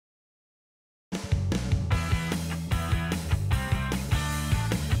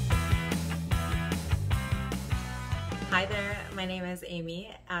My name is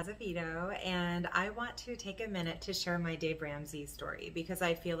Amy Asivido, and I want to take a minute to share my Dave Ramsey story because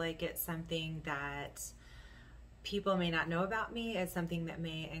I feel like it's something that people may not know about me. It's something that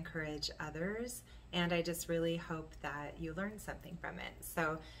may encourage others, and I just really hope that you learn something from it.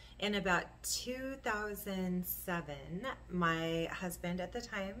 So in about 2007, my husband at the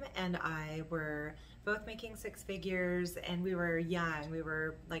time and I were both making six figures, and we were young. We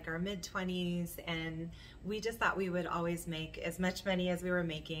were like our mid-20s, and we just thought we would always make as much money as we were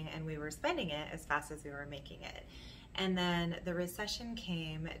making, and we were spending it as fast as we were making it. And then the recession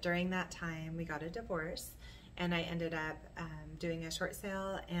came. During that time, we got a divorce, and I ended up doing a short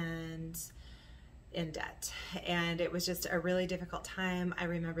sale and in debt. And it was just a really difficult time. I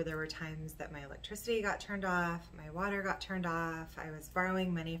remember there were times that my electricity got turned off, my water got turned off, I was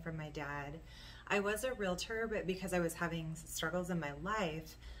borrowing money from my dad. I was a realtor, but because I was having struggles in my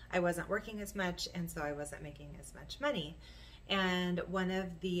life, I wasn't working as much, and so I wasn't making as much money. And one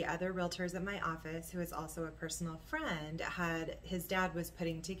of the other realtors at my office, who is also a personal friend, his dad was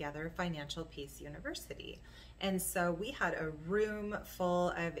putting together Financial Peace University. And so we had a room full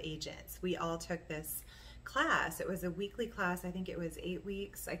of agents. We all took this class. It was a weekly class. I think it was 8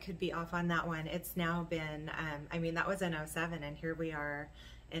 weeks. I could be off on that one. It's now been, that was in 2007, and here we are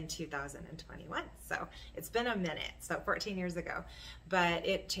in 2021. So it's been a minute, so 14 years ago, but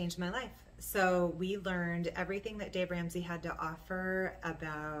it changed my life. So we learned everything that Dave Ramsey had to offer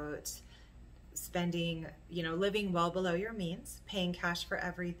about spending, living well below your means, paying cash for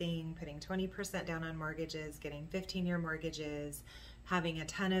everything, putting 20% down on mortgages, getting 15-year mortgages, having a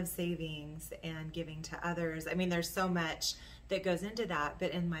ton of savings, and giving to others. There's so much that goes into that.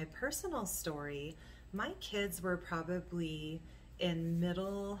 But in my personal story, my kids were probably in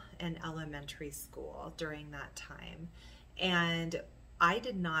middle and elementary school during that time. And I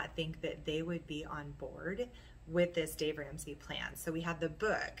did not think that they would be on board with this Dave Ramsey plan. So we had the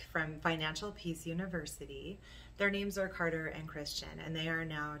book from Financial Peace University. Their names are Carter and Christian, and they are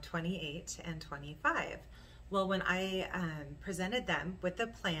now 28 and 25. Well, when I presented them with the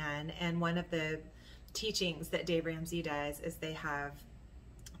plan, and one of the teachings that Dave Ramsey does is they have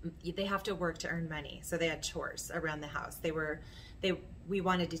to work to earn money. So they had chores around the house. We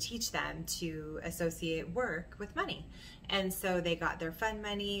wanted to teach them to associate work with money. And so they got their fun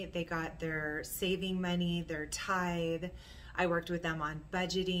money, they got their saving money, their tithe. I worked with them on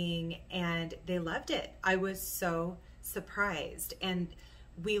budgeting, and they loved it. I was so surprised. And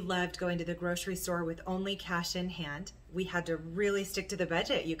we loved going to the grocery store with only cash in hand. We had to really stick to the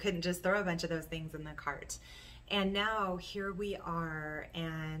budget. You couldn't just throw a bunch of those things in the cart. And now here we are,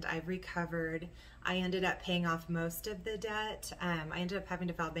 and I've recovered. I ended up paying off most of the debt. I ended up having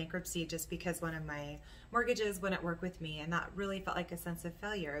to file bankruptcy just because one of my mortgages wouldn't work with me, and that really felt like a sense of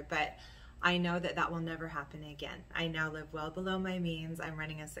failure. But I know that that will never happen again. I now live well below my means. I'm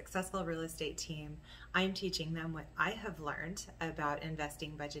running a successful real estate team. I'm teaching them what I have learned about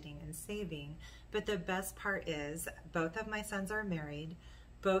investing, budgeting, and saving. But the best part is both of my sons are married,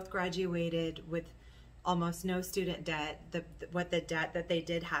 both graduated with almost no student debt. The debt that they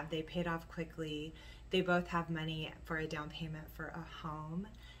did have, they paid off quickly. They both have money for a down payment for a home,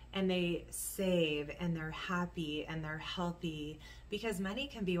 and they save, and they're happy, and they're healthy, because money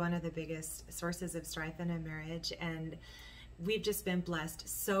can be one of the biggest sources of strife in a marriage. And we've just been blessed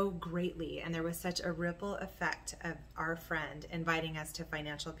so greatly, and there was such a ripple effect of our friend inviting us to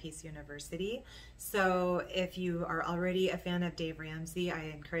Financial Peace University. So if you are already a fan of Dave Ramsey, I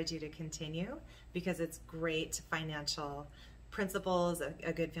encourage you to continue, because it's great financial principles,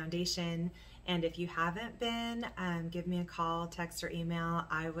 a good foundation. And if you haven't been, give me a call, text, or email.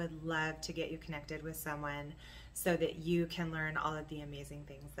 I would love to get you connected with someone so that you can learn all of the amazing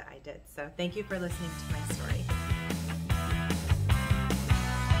things that I did. So thank you for listening to my story.